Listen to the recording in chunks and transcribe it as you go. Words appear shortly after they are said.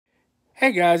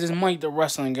Hey guys, it's Mike the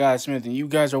Wrestling Guy Smith, and you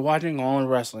guys are watching All in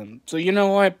Wrestling. So you know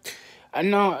what? I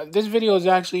know this video is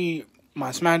actually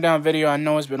my Smackdown video. I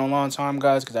know it's been a long time,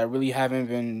 guys, because I really haven't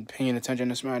been paying attention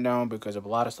to Smackdown because of a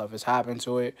lot of stuff that's happened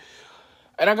to it.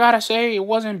 And I gotta say, it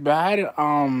wasn't bad.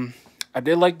 I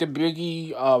did like the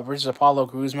Biggie versus Apollo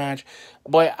Crews match,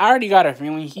 but I already got a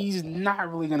feeling he's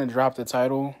not really gonna drop the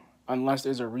title unless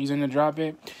there's a reason to drop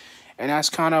it. And that's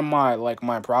kind of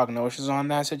my prognosis on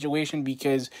that situation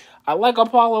because I like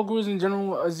Apollo Crews in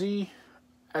general,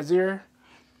 Azir.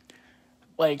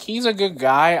 Like, he's a good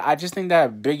guy. I just think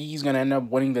that Big E's going to end up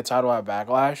winning the title at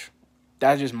Backlash.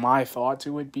 That's just my thought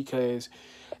to it because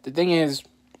the thing is,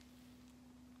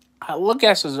 I look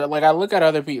at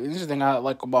other people. This is the thing I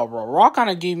like about Raw. Raw kind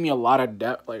of gave me a lot of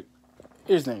depth. Like,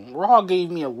 here's the thing. Raw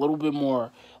gave me a little bit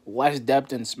less depth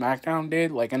than SmackDown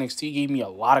did. Like, NXT gave me a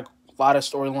lot of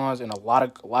storylines and a lot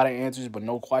of answers, but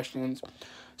no questions.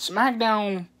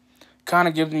 SmackDown kind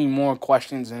of gives me more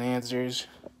questions than answers.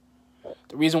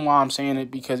 The reason why I'm saying it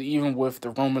because even with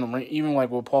the even like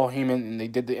with Paul Heyman, and they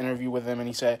did the interview with him, and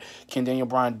he said, "Can Daniel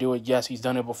Bryan do it?" Yes, he's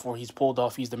done it before. He's pulled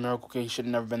off. He's the miracle case. He should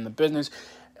have never been in the business.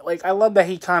 Like, I love that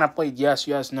he kind of played yes,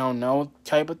 yes, no, no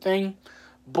type of thing.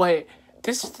 But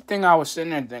this is the thing I was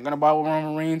sitting there thinking about with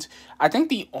Roman Reigns. I think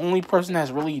the only person that's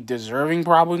really deserving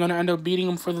probably going to end up beating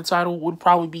him for the title would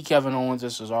probably be Kevin Owens or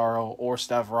Cesaro or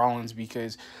Seth Rollins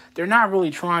because they're not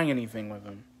really trying anything with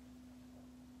him.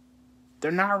 They're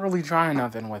not really trying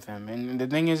nothing with him. And the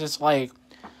thing is, it's like,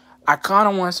 I kind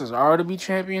of want Cesaro to be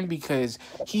champion because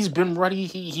he's been ready.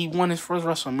 He won his first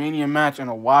WrestleMania match in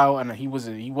a while, and he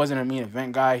wasn't a main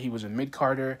event guy. He was a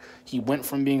mid-carder. He went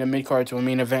from being a mid-card to a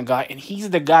main event guy, and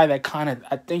he's the guy that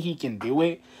I think he can do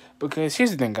it because here's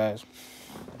the thing, guys.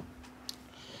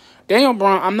 Daniel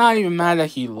Bryan, I'm not even mad that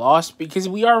he lost because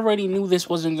we already knew this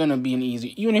wasn't going to be an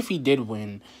easy, even if he did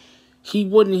win. He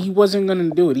wasn't going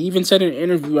to do it. He even said in an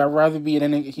interview, I'd rather be at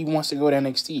NXT. He wants to go to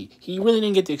NXT. He really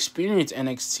didn't get to experience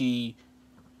NXT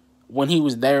when he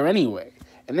was there anyway.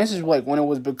 And this is like when it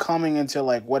was becoming into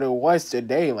like what it was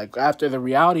today, like after the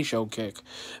reality show kick.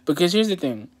 Because here's the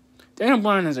thing. Daniel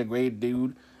Bryan is a great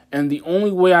dude. And the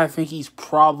only way I think he's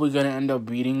probably going to end up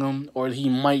beating him, or he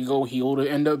might go heel to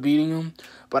end up beating him,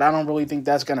 but I don't really think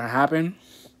that's going to happen.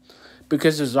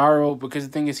 Because the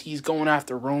thing is, he's going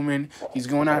after Roman, he's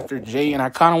going after Jay, and I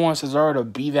kind of want Cesaro to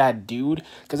be that dude.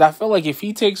 Because I feel like if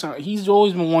he takes on, he's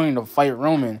always been wanting to fight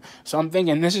Roman. So I'm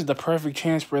thinking this is the perfect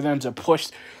chance for them to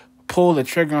pull the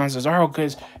trigger on Cesaro.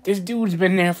 Because this dude's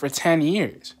been there for 10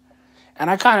 years. And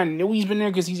I kind of knew he's been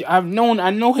there because I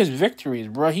know his victories,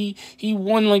 bro. He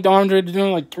won like the Andre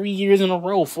like 3 years in a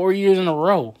row, 4 years in a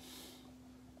row.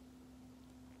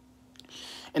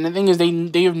 And the thing is,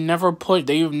 they have never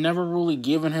really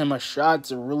given him a shot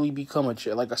to really become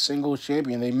a single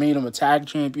champion. They made him a tag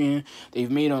champion. They've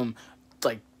made him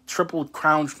like triple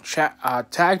crown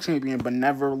tag champion, but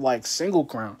never like single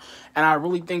crown. And I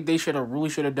really think they should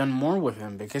have done more with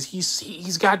him because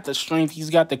he's got the strength, he's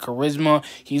got the charisma,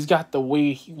 he's got the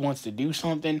way he wants to do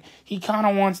something. He kind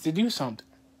of wants to do something,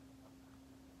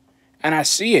 and I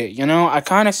see it. I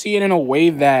kind of see it in a way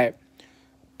that.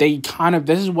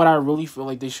 This is what I really feel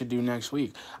like they should do next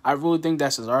week. I really think that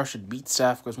Cesaro should beat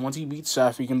Seth because once he beats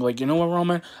Seth, he can be like, you know what,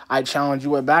 Roman? I challenge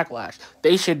you at Backlash.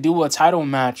 They should do a title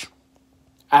match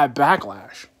at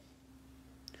Backlash.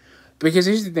 Because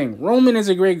here's the thing. Roman is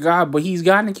a great guy, but he's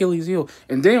got an Achilles heel.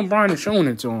 And Daniel Bryan is showing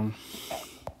it to him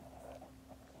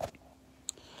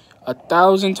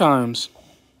 1,000 times.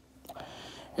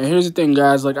 And here's the thing,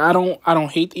 guys. Like, I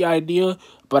don't hate the idea,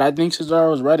 but I think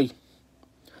Cesaro's ready.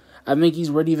 I think he's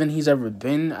ready than he's ever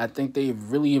been. I think they've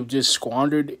just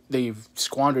squandered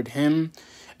him.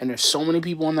 And there's so many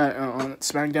people on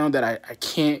SmackDown that I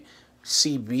can't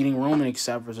see beating Roman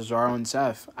except for Cesaro and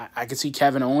Seth. I could see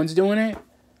Kevin Owens doing it.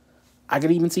 I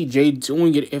could even see Jay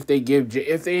doing it if they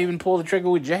even pull the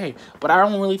trigger with Jay. But I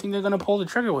don't really think they're going to pull the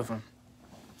trigger with him.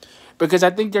 Because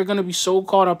I think they're going to be so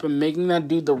caught up in making that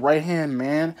dude the right-hand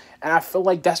man. And I feel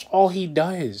like that's all he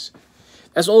does.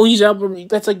 That's all he's ever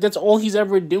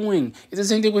doing. It's the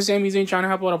same thing with Sami Zayn trying to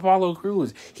help out Apollo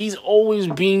Crews. He's always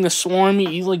being the swarmy.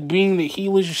 He's like being the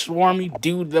heelish swarmy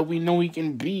dude that we know he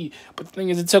can be. But the thing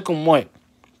is, it took him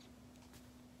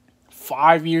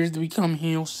 5 years to become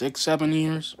heel? 6, 7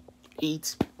 years?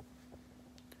 8?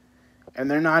 And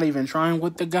they're not even trying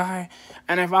with the guy.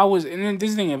 And if I was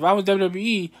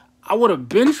WWE, I would have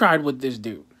been tried with this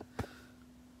dude.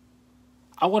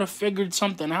 I would have figured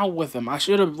something out with him. I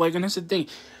should have, and that's the thing.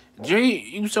 Jay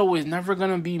Uso is never going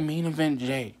to be main event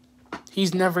Jay.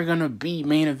 He's never gonna be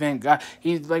main event guy.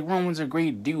 He's like, Roman's a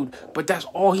great dude, but that's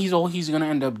all he's gonna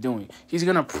end up doing. He's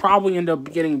gonna probably end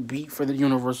up getting beat for the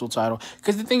Universal title.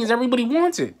 Because the thing is, everybody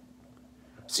wants it.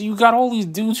 So you got all these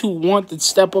dudes who want to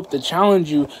step up to challenge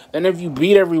you. Then if you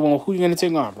beat everyone, who are you gonna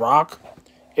take on? Brock?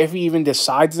 If he even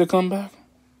decides to come back?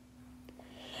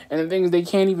 And the thing is, they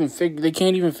can't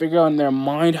even figure out in their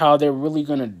mind how they're really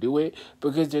gonna do it,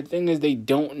 because the thing is, they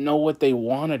don't know what they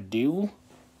want to do.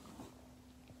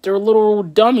 They're little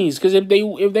dummies, because if they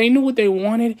knew what they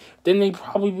wanted, then they'd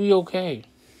probably be okay.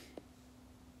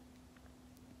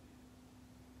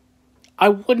 I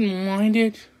wouldn't mind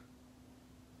it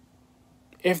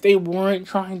if they weren't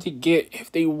trying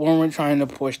to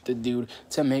push the dude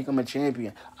to make him a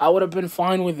champion. I would have been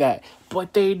fine with that,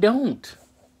 but they don't.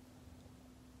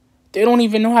 They don't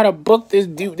even know how to book this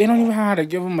dude. They don't even know how to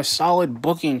give him a solid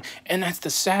booking. And that's the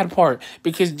sad part.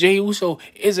 Because Jey Uso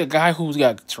is a guy who's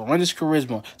got tremendous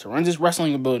charisma, tremendous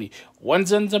wrestling ability.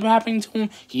 What ends up happening to him,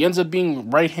 he ends up being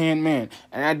right-hand man.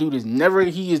 And that dude is never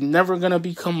going to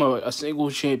become a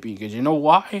single champion. Because you know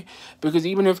why? Because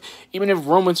even if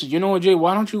Roman said, you know what, Jey,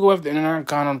 why don't you go after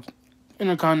the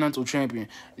Intercontinental Champion?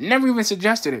 Never even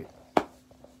suggested it.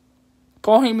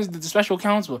 Paul Heyman's the special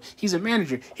counsel. He's a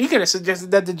manager. He could have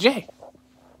suggested that to Jey.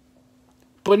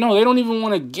 But no, they don't even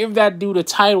want to give that dude a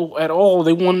title at all.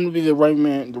 They want him to be the right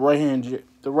man, the right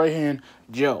hand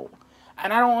Joe.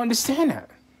 And I don't understand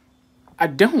that. I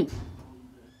don't.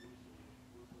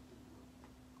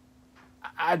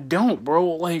 I don't, bro.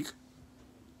 Like,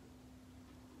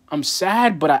 I'm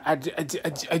sad, but I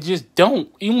just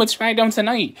don't. Even with Smackdown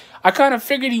tonight, I kind of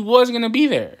figured he was going to be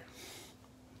there.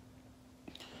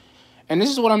 And this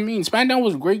is what I mean. SmackDown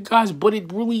was great, guys, but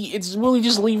it's really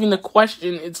just leaving the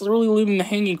question. It's really leaving the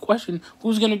hanging question,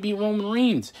 who's going to beat Roman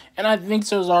Reigns? And I think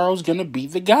Cesaro's going to be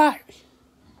the guy.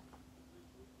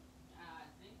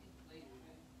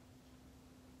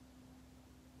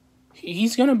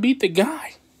 He's going to beat the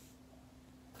guy.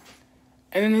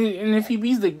 And if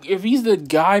he's the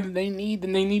guy that they need,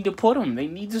 then they need to put him. They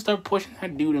need to start pushing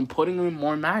that dude and putting him in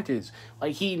more matches.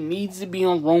 Like, he needs to be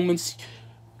on Roman's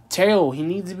tail. He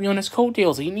needs to be on his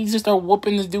coattails. He needs to start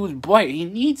whooping this dude's butt. He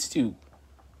needs to.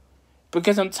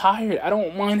 Because I'm tired. I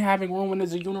don't mind having Roman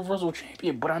as a Universal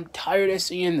Champion, but I'm tired of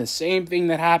seeing the same thing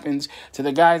that happens to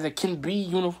the guys that can be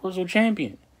Universal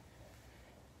Champion.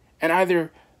 And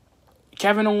either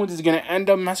Kevin Owens is going to end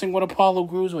up messing with Apollo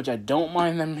Crews, which I don't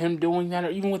mind him doing that,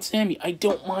 or even with Sammy. I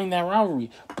don't mind that rivalry,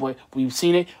 but we've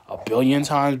seen it a billion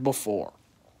times before.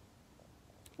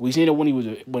 We've seen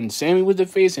it when Sammy was the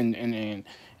face and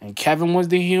Kevin was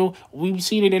the heel. We've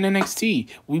seen it in NXT.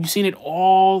 We've seen it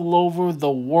all over the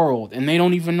world. And they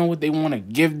don't even know what they want to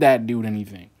give that dude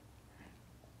anything.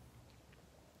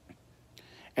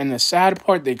 And the sad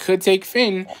part, they could take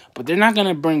Finn, but they're not going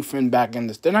to bring Finn back in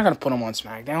this. They're not going to put him on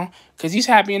SmackDown because he's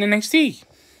happy in NXT.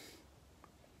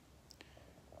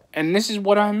 And this is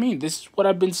what I mean. This is what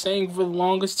I've been saying for the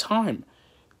longest time.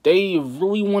 They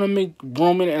really want to make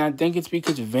Roman, and I think it's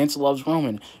because Vince loves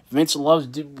Roman. Vince loves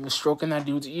stroking that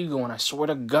dude's ego, and I swear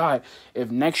to God, if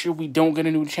next year we don't get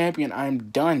a new champion, I'm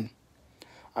done.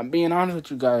 I'm being honest with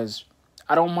you guys.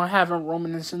 I don't mind having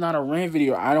Roman. This is not a rant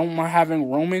video. I don't mind having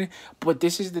Roman, but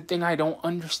this is the thing I don't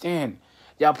understand.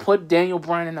 Y'all put Daniel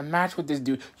Bryan in a match with this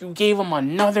dude. You gave him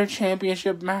another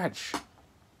championship match.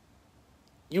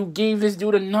 You gave this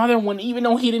dude another one, even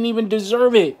though he didn't even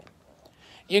deserve it.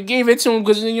 You gave it to him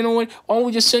because, you know what? Why don't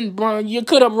we just send Bryan? You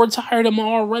could have retired him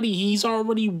already. He's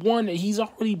already won. He's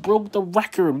already broke the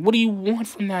record. What do you want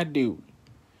from that dude?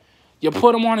 You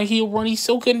put him on a heel run. He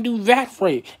still couldn't do that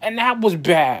right. And that was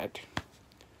bad.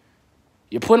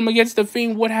 You put him against the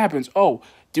Fiend. What happens? Oh,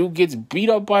 dude gets beat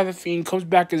up by the Fiend. Comes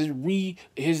back as his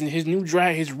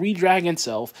redragon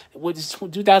self. With his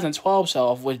 2012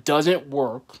 self. Which doesn't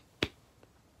work.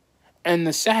 And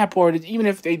the sad part is, even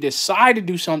if they decide to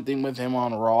do something with him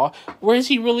on Raw, where is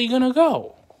he really going to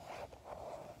go?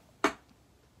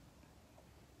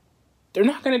 They're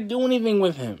not going to do anything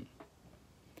with him.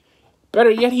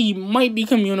 Better yet, he might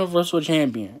become Universal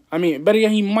Champion. Better yet,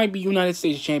 he might be United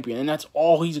States Champion, and that's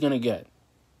all he's going to get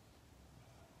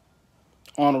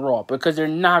on Raw, because they're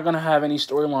not going to have any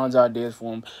storylines ideas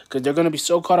for him, because they're going to be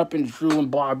so caught up in Drew,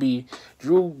 Bobby,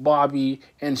 and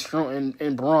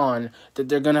Braun, that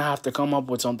they're going to have to come up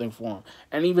with something for him.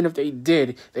 And even if they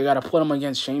did, they got to put him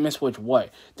against Sheamus, which what?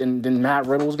 Then Matt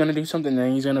Riddle's going to do something,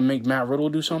 then he's going to make Matt Riddle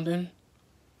do something,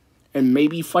 and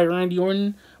maybe fight Randy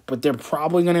Orton, but they're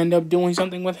probably going to end up doing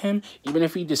something with him, even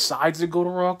if he decides to go to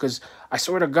Raw, because I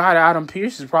swear to God, Adam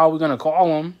Pearce is probably going to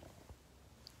call him.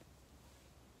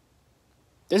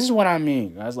 This is what I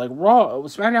mean, guys. Like Raw,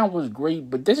 SmackDown was great,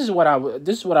 but this is what I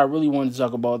really wanted to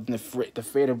talk about. The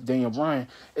fate of Daniel Bryan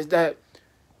is that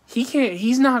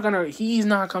he's not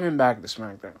coming back to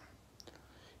SmackDown.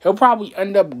 He'll probably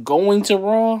end up going to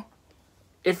Raw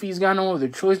if he's got no other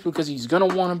choice, because he's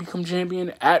gonna want to become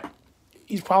champion.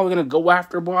 He's probably gonna go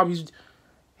after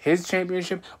his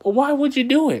championship. But why would you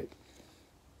do it?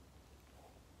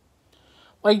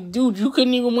 Like, dude, you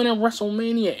couldn't even win at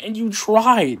WrestleMania, and you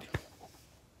tried.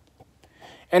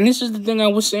 And this is the thing I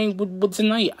was saying with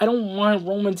tonight. I don't mind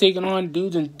Roman taking on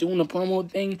dudes and doing the promo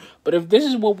thing, but if this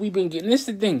is what we've been getting, this is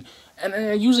the thing. And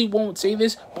I usually won't say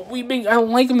this, but I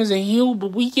don't like him as a heel,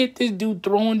 but we get this dude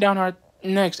throwing down our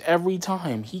necks every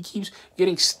time. He keeps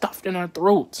getting stuffed in our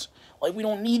throats. Like, we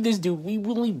don't need this dude. We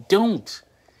really don't.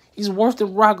 He's worse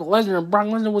than Brock Lesnar, and Brock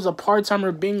Lesnar was a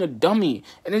part-timer being a dummy,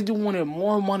 and this dude wanted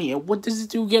more money. And what does this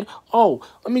dude get? Oh,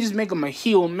 let me just make him a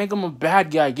heel, make him a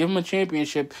bad guy, give him a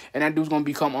championship, and that dude's going to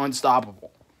become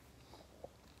unstoppable.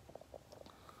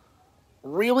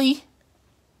 Really?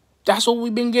 That's what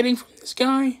we've been getting from this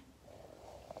guy?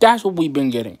 That's what we've been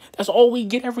getting. That's all we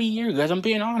get every year, guys. I'm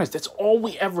being honest. That's all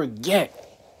we ever get.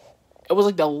 It was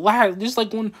like the last, just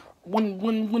like when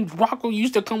Brock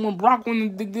used to come, when Brock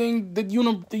won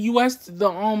the US, the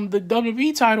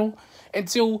WWE title,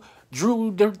 until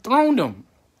Drew dethroned him.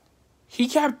 He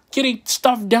kept getting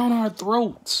stuffed down our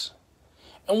throats.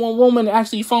 And when Roman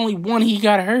actually finally won, he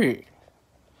got hurt.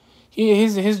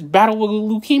 His battle with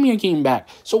leukemia came back.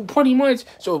 So pretty much,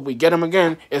 if we get him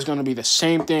again, it's going to be the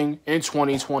same thing in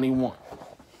 2021.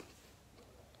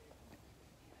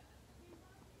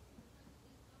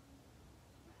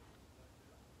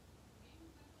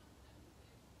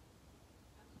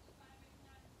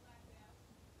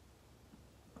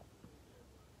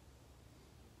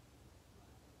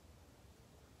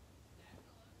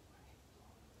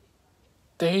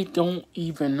 They don't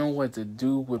even know what to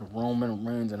do with Roman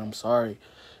Reigns, and I'm sorry.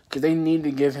 Because they need to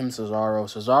give him Cesaro.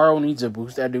 Cesaro needs to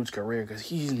boost that dude's career, because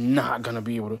he's not going to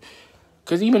be able to.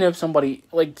 Because even if somebody,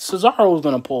 like, Cesaro is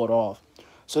going to pull it off.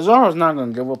 Cesaro's not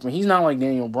going to give up, and he's not like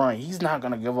Daniel Bryan. He's not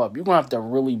going to give up. You're going to have to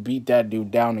really beat that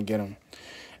dude down to get him.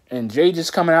 And Jay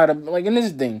just coming out of, like, in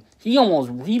this thing, he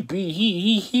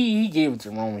gave it to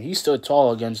Roman. He stood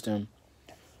tall against him.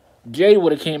 Jay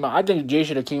would have came out. I think Jay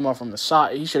should have came out from the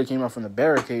side. He should have came out from the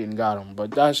barricade and got him. But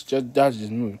that's just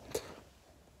me.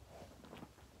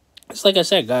 It's like I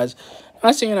said, guys. I'm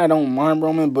not saying I don't mind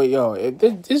Roman, but yo,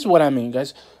 this is what I mean,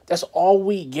 guys. That's all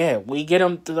we get. We get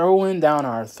him throwing down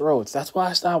our throats. That's why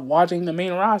I stopped watching the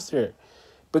main roster.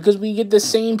 Because we get the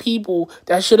same people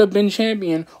that should have been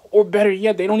champion, or better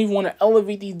yet, they don't even want to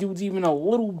elevate these dudes even a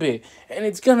little bit. And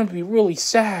it's going to be really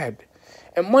sad.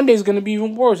 And Monday's going to be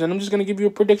even worse. And I'm just going to give you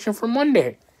a prediction for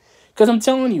Monday. Because I'm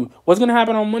telling you, what's going to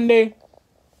happen on Monday?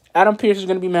 Adam Pearce is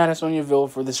going to be mad at Sonya Deville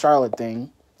for the Charlotte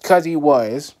thing. Because he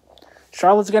was.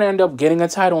 Charlotte's going to end up getting a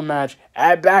title match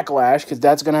at Backlash. Because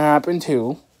that's going to happen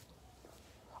too.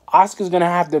 Asuka's going to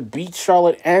have to beat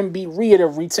Charlotte and beat Rhea to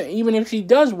retain. Even if she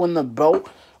does win the belt,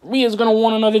 Rhea's going to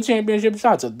want another championship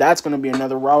shot. So that's going to be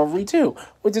another rivalry too.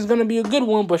 Which is going to be a good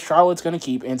one. But Charlotte's going to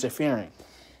keep interfering.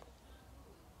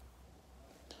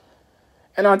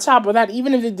 And on top of that,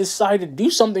 even if they decide to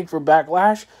do something for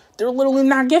Backlash, they're literally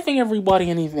not giving everybody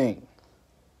anything.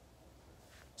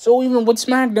 So even with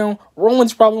SmackDown,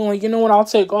 Roman's probably like, you know what, I'll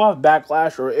take off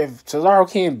Backlash. Or if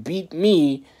Cesaro can't beat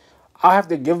me, I'll have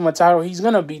to give him a title. He's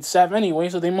going to beat Seth anyway,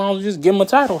 so they might as well just give him a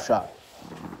title shot.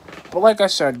 But like I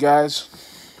said, guys,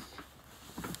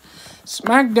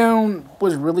 SmackDown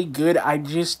was really good.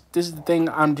 This is the thing,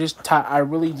 I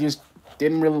really just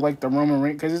didn't really like the Roman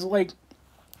Reigns. Because it's like,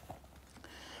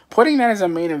 putting that as a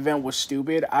main event was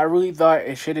stupid. I really thought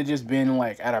it should have just been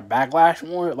like at a Backlash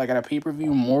more, like at a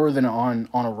pay-per-view more than on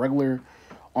a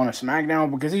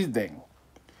SmackDown, because here's the thing.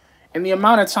 And the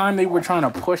amount of time they were trying to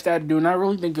push that dude, and I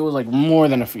really think it was like more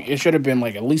than it should have been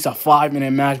like at least a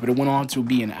 5-minute match, but it went on to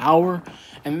be an hour.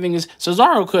 And the thing is,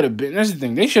 Cesaro could have been, that's the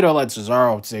thing, they should have let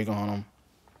Cesaro take on him.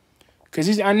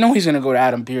 Because I know he's going to go to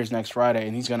Adam Pearce next Friday,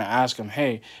 and he's going to ask him,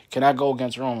 hey, can I go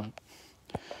against Roman?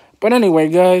 But anyway,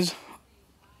 guys,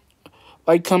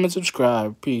 like, comment,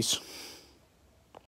 subscribe. Peace.